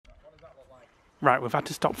Right, we've had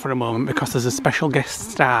to stop for a moment because there's a special guest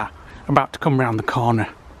star about to come round the corner.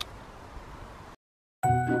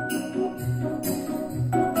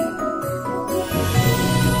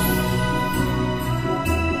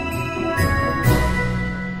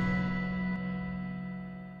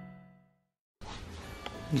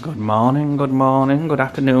 Good morning, good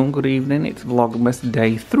afternoon, good evening. It's Vlogmas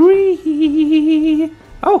day 3.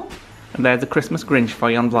 Oh, and there's a Christmas Grinch for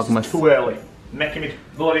you on Vlogmas. It's too early. Making me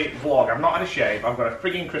bloody vlog. I've not had a shave. I've got a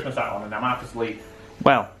frigging Christmas hat on and I'm half asleep.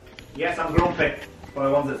 Well. Yes, I'm grumpy. One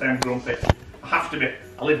of the ones that sound grumpy. I have to be.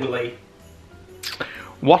 I live with Lee.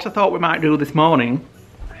 What I thought we might do this morning,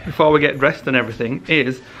 before we get dressed and everything,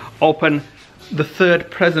 is open the third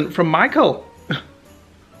present from Michael.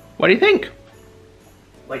 What do you think?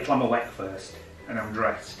 Wait till I'm awake first and I'm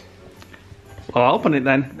dressed. Well, I'll open it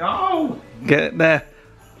then. No! Get it there.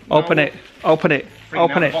 No. Open it. Open it.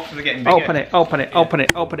 Open it. Open it. Open it. Open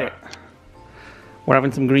it. Open it. We're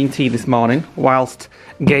having some green tea this morning whilst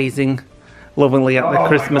gazing lovingly at the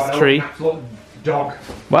Christmas tree. I look an absolute dog.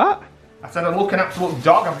 What? I said I look an absolute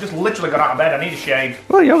dog. I've just literally got out of bed. I need a shave.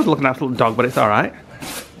 Well, you always look an absolute dog, but it's alright.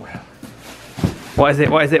 Well. What is it?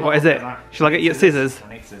 What is it? What is it? Shall I get you scissors?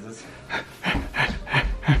 I need scissors.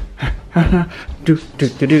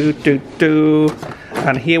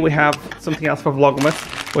 And here we have something else for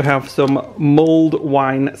Vlogmas. We have some mulled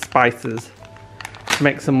wine spices.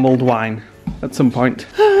 Make some mulled wine at some point.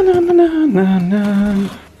 It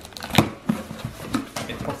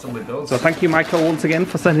possibly does. So thank you, Michael, once again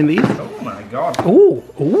for sending these. Oh my god. Ooh,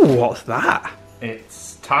 ooh, what's that?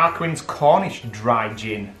 It's Tarquin's Cornish dry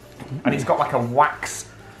gin. And it's got like a wax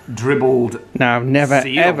dribbled Now, I've never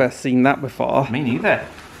seal. ever seen that before. Me neither.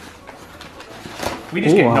 We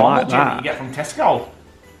just get normal gin that you get from Tesco.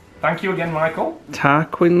 Thank you again, Michael.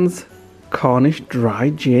 Tarquin's Cornish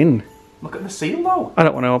dry gin. Look at the seal though. I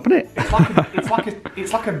don't want to open it.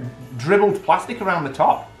 It's like a dribbled plastic around the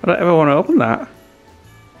top. I don't ever want to open that.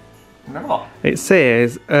 Never. It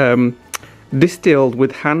says distilled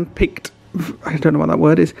with hand-picked, I don't know what that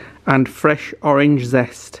word is, and fresh orange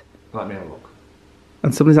zest. Let me have a look.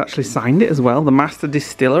 And somebody's actually signed it as well. The master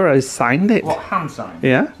distiller has signed it. What, hand signed?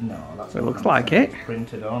 Yeah. No, that's it looks like it.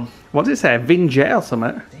 Printed on. What does it say? Vinjet or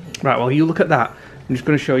something? Right, well, you look at that. I'm just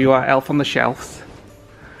going to show you our elf on the shelves.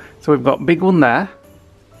 So we've got a big one there.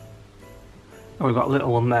 And we've got a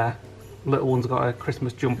little one there. Little one's got a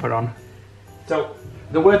Christmas jumper on. So,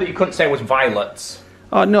 the word that you couldn't say was violets.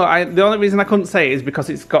 Oh, no, the only reason I couldn't say it is because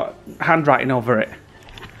it's got handwriting over it.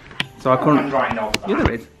 So I couldn't... Handwriting over that? Yeah,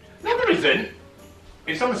 there is. No, there isn't.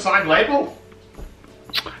 It's on the side label.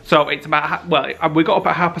 So it's about, well, we got up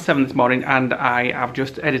at 7:30 this morning and I have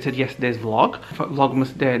just edited yesterday's vlog for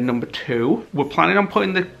Vlogmas day number 2. We're planning on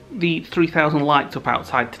putting the 3,000 lights up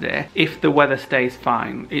outside today if the weather stays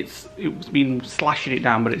fine. It's been slashing it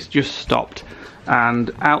down, but it's just stopped.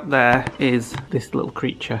 And out there is this little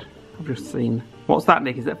creature I've just seen. What's that,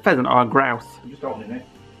 Nick? Is it a pheasant or a grouse? I'm just opening it.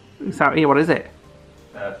 It's out here. What is it?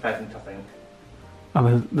 Pheasant, I think.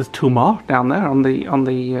 Oh, there's 2 more down there on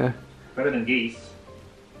the better than geese.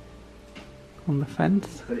 On the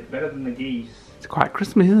fence. But it's better than the geese. It's quite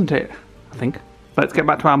Christmas, isn't it? I think. Let's get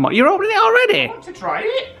back to our mod. You're opening it already? I want to try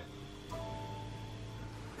it.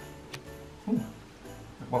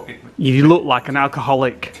 Well, You look like an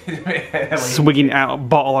alcoholic swinging out a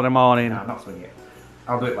bottle in the morning. No, I'm not swinging it.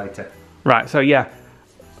 I'll do it later. Right, so yeah.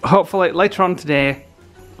 Hopefully later on today,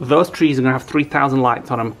 those trees are going to have 3,000 lights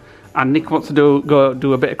on them. And Nick wants to go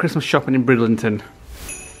do a bit of Christmas shopping in Bridlington.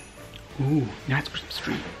 Ooh, nice Christmas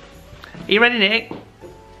tree. Are you ready, Nick?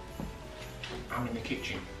 I'm in the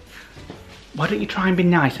kitchen. Why don't you try and be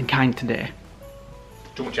nice and kind today?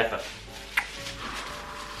 Too much effort.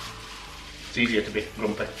 It's easier to be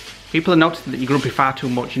grumpy. People are noticing that you're grumpy far too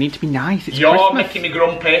much. You need to be nice. It's You're Christmas. making me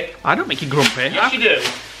grumpy. I don't make you grumpy. Yes, you do.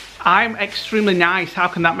 I'm extremely nice. How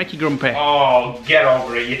can that make you grumpy? Oh, get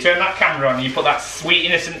over it. You turn that camera on and you put that sweet,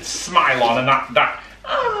 innocent smile on and that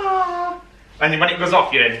and when it goes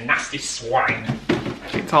off, you're a nasty swine.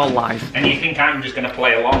 It's all lies. And you think I'm just going to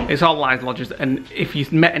play along. It's all lies, Lodgers. And if you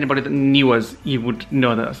met anybody that knew us, you would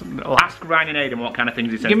know that. Ask Ryan and Aidan what kind of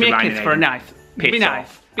things he sends Give to me a Ryan kiss and for a Aidan. nice. Be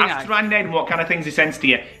nice. Be Ask nice. Ryan and Aidan what kind of things he sends to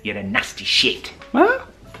you. You're a nasty shit. What?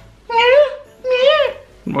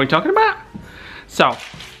 What are you talking about? So,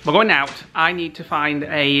 we're going out. I need to find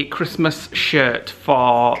a Christmas shirt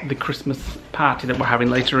for the Christmas party that we're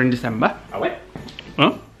having later in December. Are we?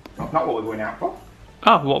 Huh? That's not what we're going out for.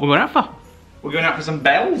 Oh, what are we going out for? We're going out for some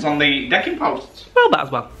bells on the decking posts. Well, that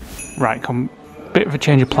as well. Right, bit of a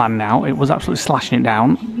change of plan now. It was absolutely slashing it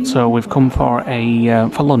down, so we've come for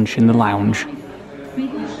for lunch in the lounge.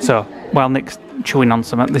 So, while Nick's chewing on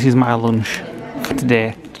something, this is my lunch. for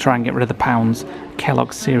today to try and get rid of the pounds,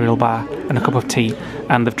 Kellogg's cereal bar and a cup of tea,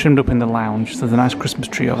 and they've trimmed up in the lounge, so there's a nice Christmas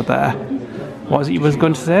tree over there. What was it you was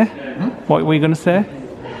going to say? What were you going to say?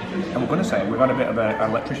 I'm going to say we've had a bit of an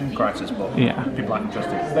electrician crisis, but yeah, people aren't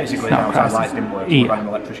interested. Basically, the outside lights didn't work, so we've had an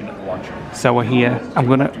electrician at the lodge. So we're here.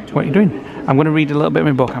 What are you doing? I'm going to read a little bit of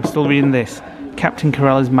my book. I'm still reading this, Captain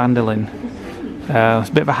Corelli's Mandolin. It's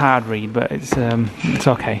a bit of a hard read, but it's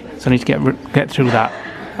okay. So I need to get through that,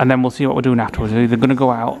 and then we'll see what we're doing afterwards. We're either going to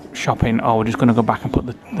go out shopping, or we're just going to go back and put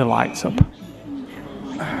the lights up.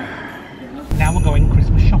 Now we're going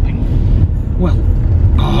Christmas shopping. Well,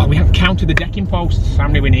 we haven't counted the decking posts. How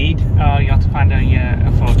many we need? Oh, you have to find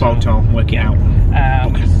a photo. Work it out.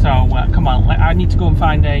 Come on, I need to go and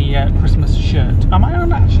find a Christmas shirt. Am I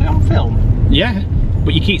actually on film? Yeah,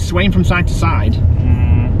 but you keep swaying from side to side.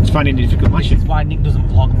 It's finding it difficult. Which is why Nick doesn't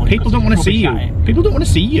vlog much. People don't want to see you. People don't want to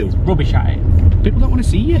see you. It's rubbish at it. People don't want to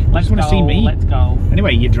see you. They just want to see me. Let's go.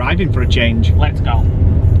 Anyway, you're driving for a change. Let's go.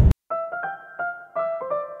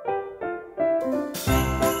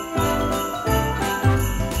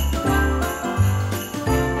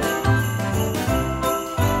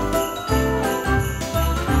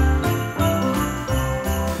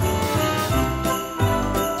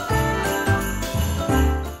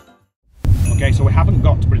 Okay, so we haven't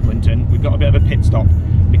got to Bridlington. We've got a bit of a pit stop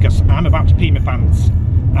because I'm about to pee my pants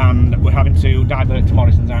and we're having to divert to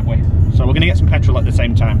Morrison's, aren't we? So we're going to get some petrol at the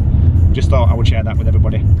same time. Just thought I would share that with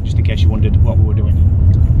everybody, just in case you wondered what we were doing.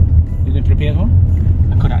 You going for a pee as well?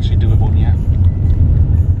 I could actually do it, but yeah.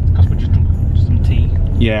 Because we just drunk some tea.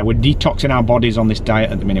 Yeah, we're detoxing our bodies on this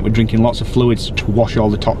diet at the minute. We're drinking lots of fluids to wash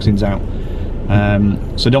all the toxins out.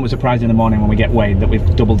 So don't be surprised in the morning when we get weighed that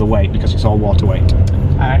we've doubled the weight because it's all water weight.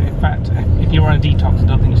 In fact, if you're on a detox, I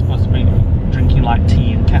don't think you're supposed to be drinking like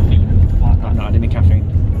tea and caffeine and stuff like that. I've not had any caffeine.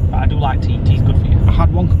 But I do like tea. Tea's good for you. I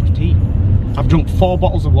had 1 cup of tea. I've drunk 4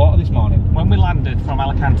 bottles of water this morning. When we landed from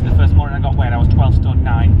Alicante, the first morning I got weighed, I was 12 stone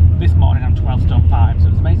 9. This morning I'm 12 stone 5. So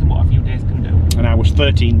it's amazing what a few days can do. And I was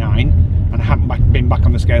 13.9 and I haven't been back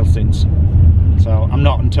on the scale since. So I'm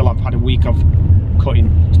not until I've had a week of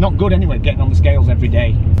cutting. It's not good anyway, getting on the scales every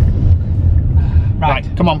day. Right,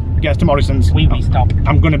 come on, get us to Morrison's. We stop.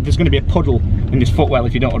 There's gonna be a puddle in this footwell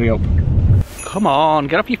if you don't hurry up. Come on,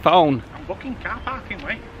 get off your phone. I'm booking car parking,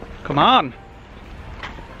 wait. Come on.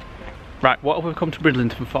 Right, what have we come to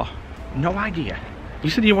Bridlington for? No idea.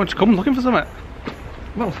 You said you wanted to come looking for something.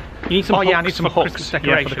 Well, you need some hooks, I need some hooks Christmas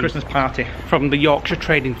decorations for the Christmas party. From the Yorkshire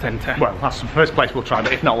Trading Centre. Well, that's the first place we'll try,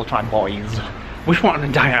 but if not, we'll try Boys. Which one on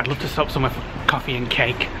a diet? I'd love to stop somewhere for coffee and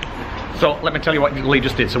cake. So let me tell you what Lee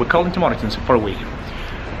just did. So we're calling to Morrison's for a week.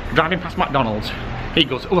 Driving past McDonald's, he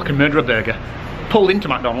goes, oh, I can murder a burger. Pulled into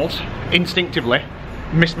McDonald's, instinctively,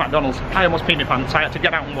 missed McDonald's. I almost peed my pants, I had to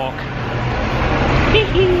get out and walk.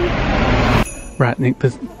 Right, Nick,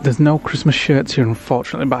 there's no Christmas shirts here,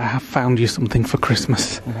 unfortunately, but I have found you something for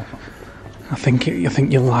Christmas. I think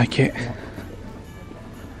you'll like it.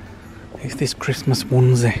 It's this Christmas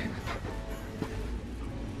onesie.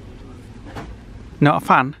 Not a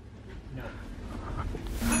fan? No.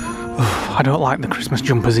 I don't like the Christmas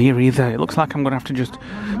jumpers here either. It looks like I'm going to have to just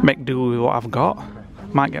make do with what I've got.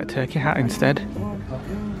 Might get a turkey hat instead.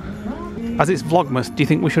 As it's Vlogmas, do you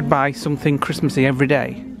think we should buy something Christmassy every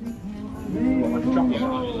day?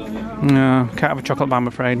 No, can't have a chocolate bar, I'm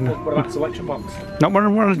afraid. What about the selection box? Not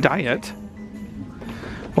when we're on a diet.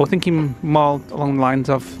 We're thinking more along the lines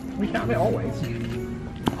of... We can't have it always.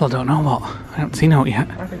 Well, I don't know what. I haven't seen out yet.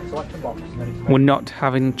 I think selection box. We're not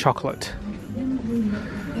having chocolate.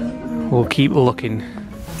 We'll keep looking.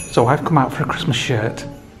 So I've come out for a Christmas shirt,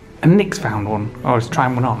 and Nick's found one, or is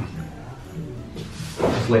trying one on.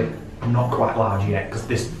 Honestly, I'm not quite large yet because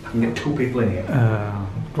I can get 2 people in here.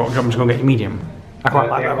 What, do you want me to go get your medium? I quite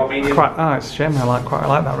like that. Medium. Oh, it's a shame. I quite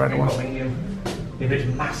like that red one. Medium. If it's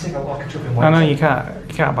massive, I look like a chuffing waiter. I know you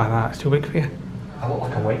can't buy that. It's too big for you. I look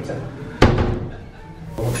like a waiter.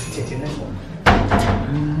 I look tit in this one.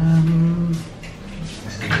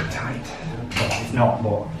 This is a bit tight. Well, it's not,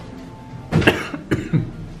 but.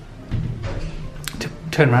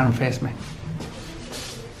 Turn around and face me.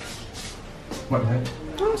 What do you think?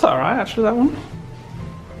 Oh, it's alright actually, that one.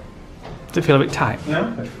 Does it feel a bit tight?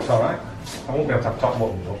 No, it's alright. I won't be able to have top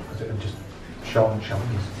buttons up because it'll just show on shoulders.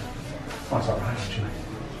 That's alright actually.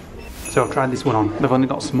 So I've tried this one on. They've only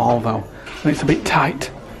got small though, and it's a bit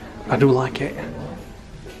tight. I do like it.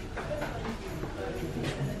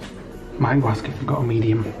 Might go ask if you've got a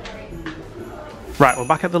medium. Right, we're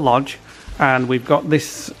back at the lodge, and we've got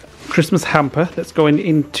this Christmas hamper that's going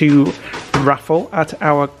into raffle at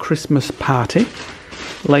our Christmas party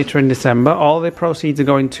later in December. All the proceeds are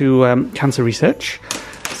going to cancer research.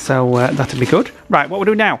 So that'll be good. Right, what we're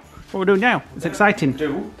doing now? What we're doing now? It's exciting.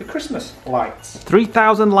 Do the Christmas lights.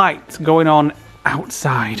 3,000 lights going on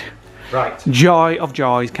outside. Right. Joy of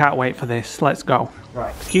joys. Can't wait for this. Let's go.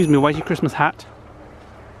 Right. Excuse me, where's your Christmas hat?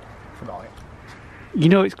 Forgot it. You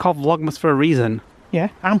know it's called Vlogmas for a reason. Yeah,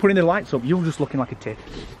 I'm putting the lights up. You're just looking like a tit.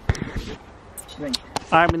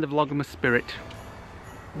 I'm in the Vlogmas spirit.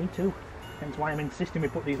 Me too. Hence why I'm insisting we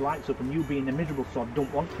put these lights up and you being the miserable sod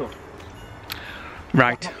don't want to.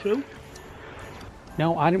 Right. Not true?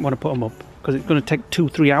 No, I didn't want to put them up because it's going to take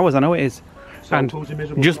 2-3 hours. I know it is. So and who's the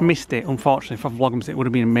miserable just sod? missed it, unfortunately, for Vlogmas. It would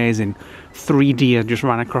have been amazing. 3 deer just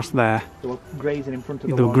ran across there. They were grazing in front of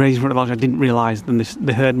the They were lodge. grazing in front of the lodge. I didn't realise. Then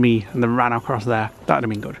they heard me and they ran across there. That would have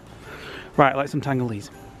been good. Right, let's untangle these.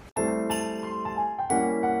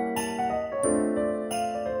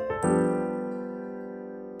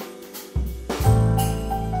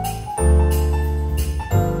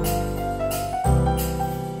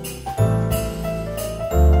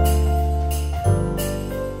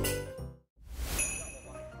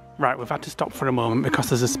 Right, we've had to stop for a moment because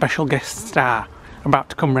there's a special guest star about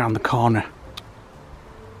to come round the corner.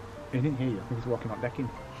 He didn't hear you. I think he's walking up decking.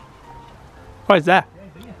 What is that?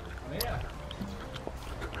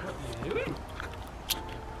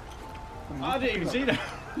 I didn't even see that.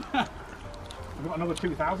 We've got another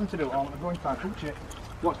 2,000 to do. Oh, I'm going to touch it.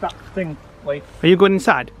 What's that thing, Lee? Are you going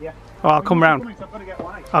inside? Yeah. Oh, I'll come round. I've got to get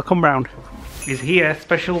light. I'll come round. He's here,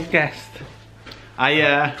 special guest.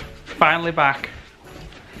 Finally back.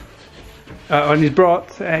 And he's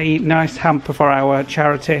brought a nice hamper for our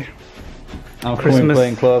charity I'm Christmas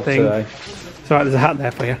playing club thing. today. So there's a hat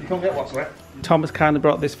there for you. You can't get what's left. Tom has kindly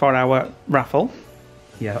brought this for our raffle.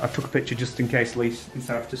 Yeah, I took a picture just in case Lee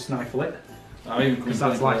decided to sniffle it. Because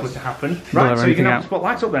That's likely to happen. Blur Right, so you anything can have out. to put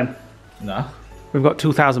lights up then. No. We've got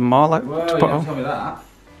 2,000 more like, Well, to you put don't on. tell me that.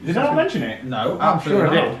 Did I not mention it? No, I'm sure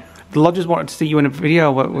I did. The lodgers wanted to see you in a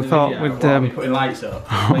video, but we thought we'd putting lights up.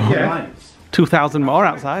 Yeah. Lights. 2,000 more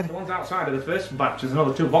outside. The ones outside of the first batch, there's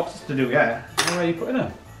another 2 boxes to do, yeah. Where are you putting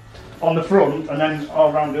them? On the front and then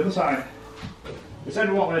all around the other side. We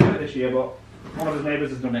said we weren't going to do it this year, but one of his neighbours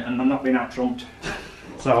has done it and I'm not being out trumped.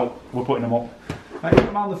 So we're putting them up. Why put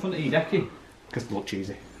them on the front of your decking? Because they look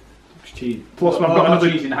cheesy. It's cheese. Plus, I've I've got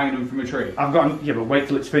another- cheese in hanging them from a tree. I've got, yeah, but wait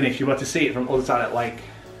till it's finished. You'll be able to see it from the other side of the lake.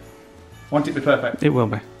 Won't it be perfect? It will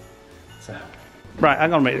be. So. Right,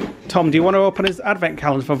 hang on a minute. Tom, do you want to open his advent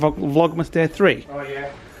calendar for Vlogmas Day 3? Oh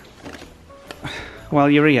yeah. While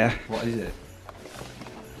you're here? What is it?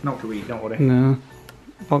 Not to read, don't worry. No.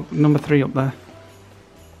 Number 3 up there.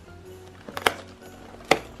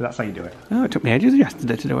 So that's how you do it. Oh, it took me ages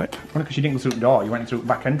yesterday to do it. Only because you didn't go through the door, you went through the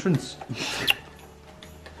back entrance.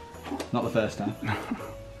 Not the first time.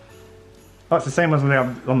 That's the same as we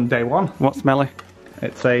had on day 1. What's smelly?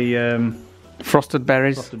 It's a Frosted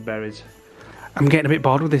berries. frosted berries. I'm getting a bit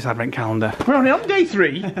bored with this advent calendar. We're only on day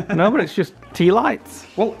 3. No, but it's just tea lights.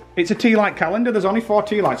 Well, it's a tea light calendar. There's only 4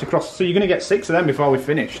 tea lights across, so you're going to get 6 of them before we've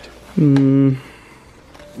finished.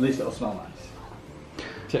 At least it'll smell nice.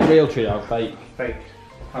 Is it real tree or fake? Fake.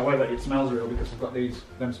 However, it smells real because I've got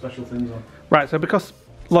them special things on. Right, so because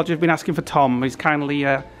Lodge have been asking for Tom, he's kindly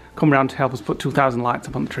come round to help us put 2,000 lights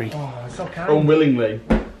up on the tree. Oh, it's so kind. Unwillingly.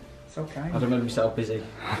 So kind. I don't remember myself busy.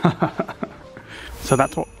 So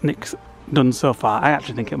that's what Nick's done so far. I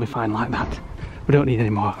actually think it'll be fine like that. We don't need any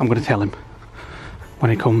more. I'm going to tell him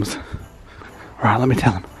when he comes. Right, let me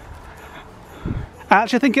tell him. I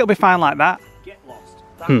actually think it'll be fine like that. Get lost.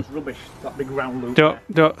 That's rubbish. That big round loop.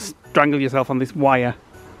 Don't strangle yourself on this wire.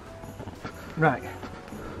 Right.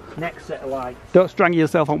 Next set of lights. Don't strangle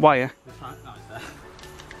yourself on wire.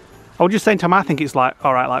 I was just saying, Tom, I think it's like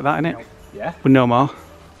alright like that, innit? Yeah. With no more.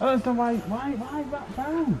 I don't know why that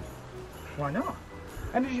down? Why not?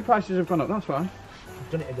 Energy prices have gone up, that's fine.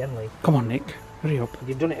 You've done it again, Lee. Come on, Nick. Hurry up.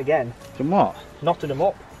 You've done it again. From what? Knotted them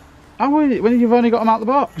up. When you've only got them out the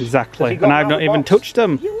box? Exactly. Have you got And them I've out not the even box? touched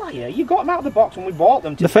them. You liar. You got them out of the box when we bought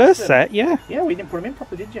them. To The test first them. set, yeah. Yeah, we didn't put them in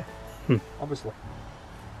properly, did you? Obviously.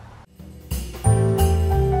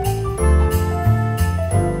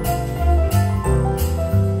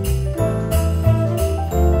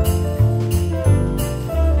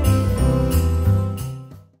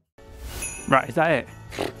 Right, is that it?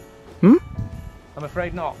 I'm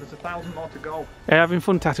afraid not. There's 1,000 more to go. Are you having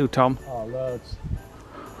fun, Tattoo Tom? Oh, loads.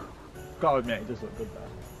 Gotta admit, it does look good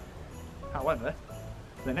though. However,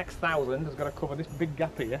 the next 1,000 has got to cover this big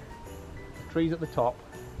gap here, the trees at the top,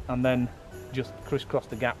 and then just crisscross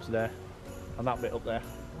the gaps there, and that bit up there.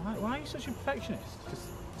 Why are you such a perfectionist? Just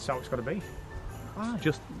that's how it's got to be. Why?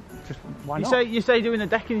 Just why not? You say doing the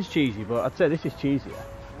decking is cheesy, but I'd say this is cheesier.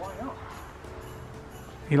 Why not?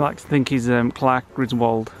 He likes to think he's Clark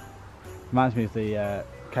Griswold. Reminds me of the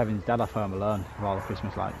Kevin's dad off Home Alone with all the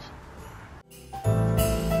Christmas lights.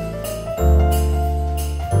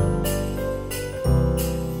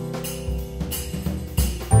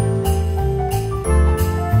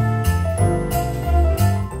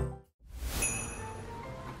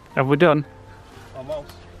 Have we done?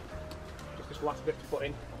 Almost. Just this last bit to put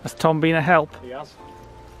in. Has Tom been a help? He has.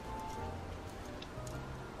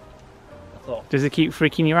 I thought. Does he keep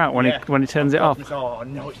freaking you out when he turns it off? Oh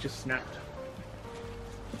no, it's just snapped.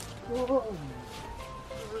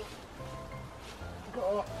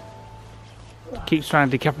 Keeps trying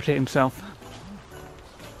to decapitate himself.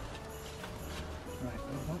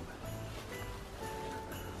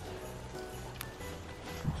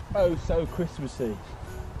 Oh, so Christmassy.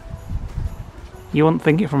 You wouldn't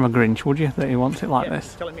think it from a Grinch, would you, that he wants it like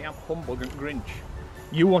this? Telling me I'm humbug and Grinch.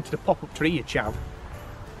 You wanted a pop-up tree, you chav.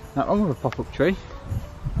 That one with a pop-up tree.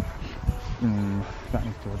 That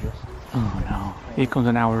needs to adjust. Oh no, here comes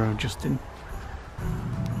an hour of adjusting.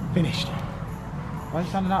 Finished. Why are you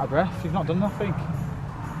standing out of breath? You've not done nothing.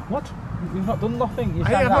 What? You've not done nothing. You're I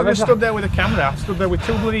standing out haven't of breath. stood there with a camera. I've stood there with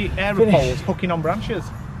two bloody Finished. aeropoles hooking on branches.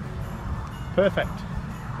 Perfect.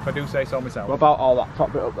 If I do say so myself. What about all that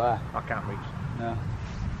top bit up there? I can't reach. No.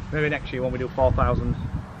 Maybe next year when we do 4,000.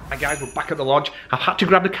 Hi guys, we're back at the lodge. I've had to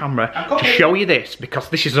grab the camera to show you this because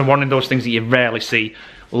this is one of those things that you rarely see.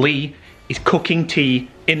 Lee is cooking tea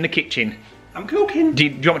in the kitchen. I'm cooking. Do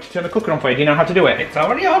you want me to turn the cooker on for you? Do you know how to do it? It's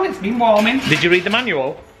already on, it's been warming. Did you read the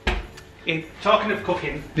manual? Talking of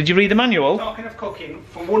cooking, Did you read the manual?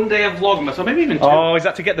 for one day of Vlogmas, or maybe even two. Oh, is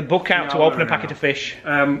that to get the book out to No, open no, a packet of fish?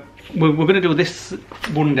 We're going to do this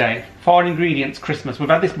one day. 4 ingredients Christmas. We've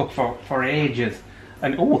had this book for ages.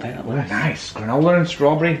 And oh, they look nice. Nice. Granola and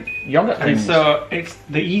strawberry yogurt And things. so it's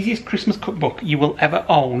the easiest Christmas cookbook you will ever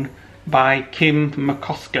own by Kim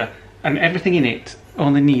McCosker. And everything in it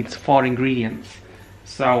only needs 4 ingredients.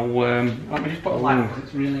 So let me just put a light on because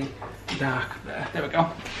it's really dark there. There we go.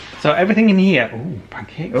 So everything in here,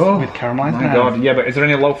 pancakes with caramelised my bananas. god, yeah, but is there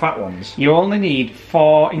any low fat ones? You only need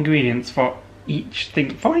 4 ingredients for each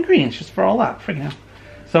thing. 4 ingredients just for all that, friggin' hell.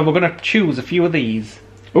 So we're going to choose a few of these.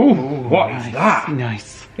 Ooh, what is that?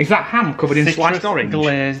 Nice. Is that ham covered in sliced Citrus orange?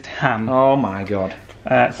 glazed ham. Oh my god.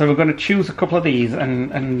 So we're going to choose a couple of these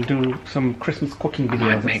and do some Christmas cooking I videos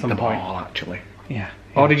might at make some them point. all actually. Yeah.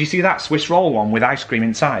 Oh, did you see that Swiss roll one with ice cream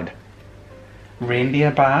inside?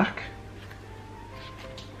 Reindeer bark.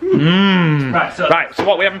 Mmm. Right, so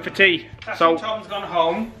what are we having for tea? So Tom's gone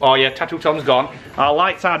home. Oh yeah, Tattoo Tom's gone. Our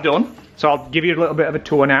lights are done, so I'll give you a little bit of a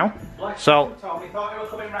tour now. So, Tom, we thought he was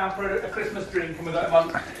coming round for a Christmas drink and we got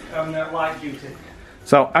him on light duty.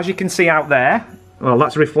 so as you can see out there, well,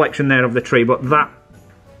 that's a reflection there of the tree, but that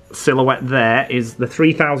silhouette there is the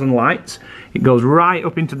 3,000 lights. It goes right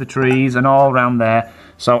up into the trees and all around there.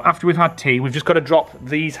 So after we've had tea, we've just got to drop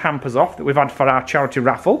these hampers off that we've had for our charity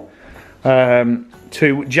raffle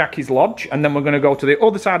to Jackie's Lodge, and then we're going to go to the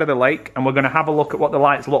other side of the lake and we're going to have a look at what the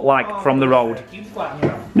lights look like from the road.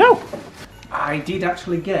 No! I did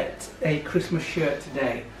actually get a Christmas shirt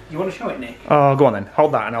today. You want to show it, Nick? Oh, go on then.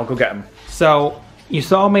 Hold that and I'll go get them. So, you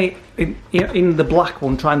saw me in the black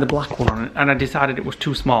one, trying the black one on it, and I decided it was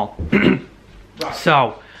too small. Right.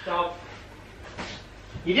 So,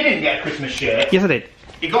 You didn't get a Christmas shirt. yes I did.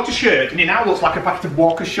 You got a shirt and it now looks like a packet of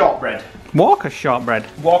Walker's shortbread. Walker's shortbread.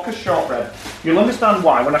 Walker's shortbread. You'll understand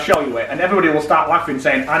why when I show you it, and everybody will start laughing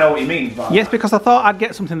saying, I know what you mean. But Yes, because I thought I'd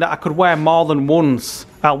get something that I could wear more than once.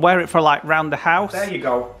 I'll wear it for like round the house. there you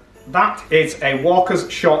go. That is a Walker's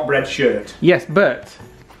shortbread shirt. Yes, but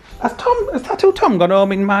has Tattoo Tom gone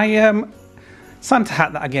home in my Santa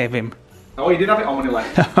hat that I gave him? Oh, you did have it on when you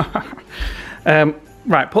left.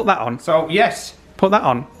 Right, put that on. So, yes. Put that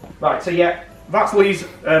on. Right, so yeah, that's Lee's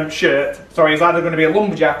shirt. Sorry, it's either going to be a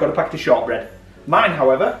lumberjack or a packet of shortbread. Mine,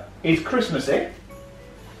 however, is Christmassy.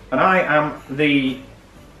 And I am the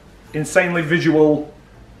insanely visual,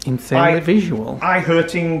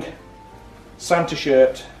 eye-hurting Santa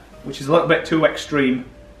shirt, which is a little bit too extreme.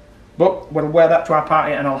 But we'll wear that to our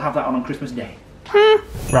party and I'll have that on Christmas Day.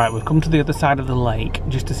 Right, we've come to the other side of the lake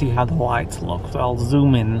just to see how the lights look. So I'll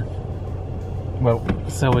zoom in Well,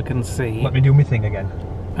 so we can see. let me do my thing again.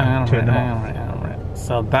 Turn them off. Alright.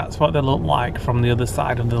 So that's what they look like from the other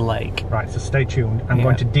side of the lake. Right, so stay tuned. I'm Yeah.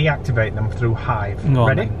 going to deactivate them through Hive. Go on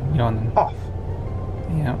Ready? then. Go on then. Off.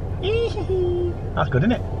 Yeah. That's good,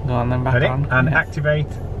 isn't it? Go on then, back Ready? on. And yeah. activate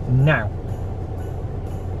now.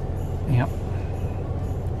 Yeah.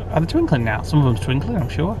 Are they twinkling now? Some of them's twinkling, I'm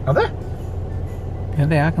sure. Are they? Yeah,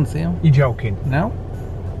 they are. I can see them. You're joking. No.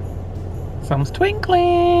 Some's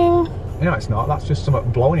twinkling. No, it's not. That's just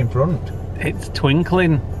something blowing in front. It's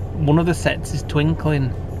twinkling. One of the sets is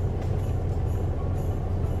twinkling.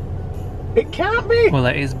 It can't be! Well,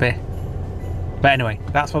 it is be. But anyway,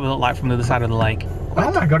 that's what we look like from the other side of the lake.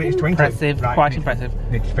 Oh my god, it's twinkling. Impressive, Right, quite impressive.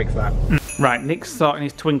 Need to fix that. Right, Nick's sorting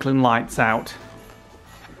his twinkling lights out.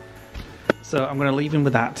 So I'm going to leave him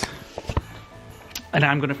with that. And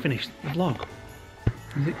I'm going to finish the vlog.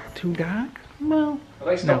 Is it too dark? Well, Are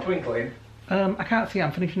they still twinkling? I can't see,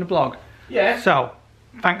 I'm finishing the vlog. Yeah. So,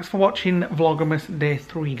 thanks for watching Vlogmas Day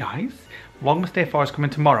 3, guys. Vlogmas Day 4 is coming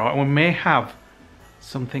tomorrow, and we may have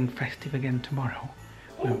something festive again tomorrow.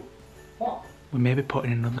 What? We may be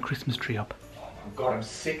putting another Christmas tree up. Oh my god, I'm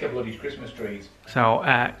sick of bloody Christmas trees. So,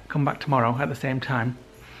 come back tomorrow at the same time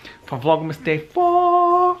for Vlogmas Day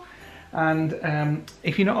 4. And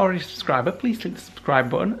if you're not already a subscriber, please click the subscribe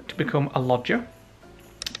button to become a lodger.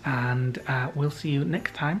 And we'll see you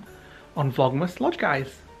next time on Vlogmas Lodge,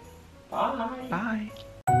 guys. Bye. Bye.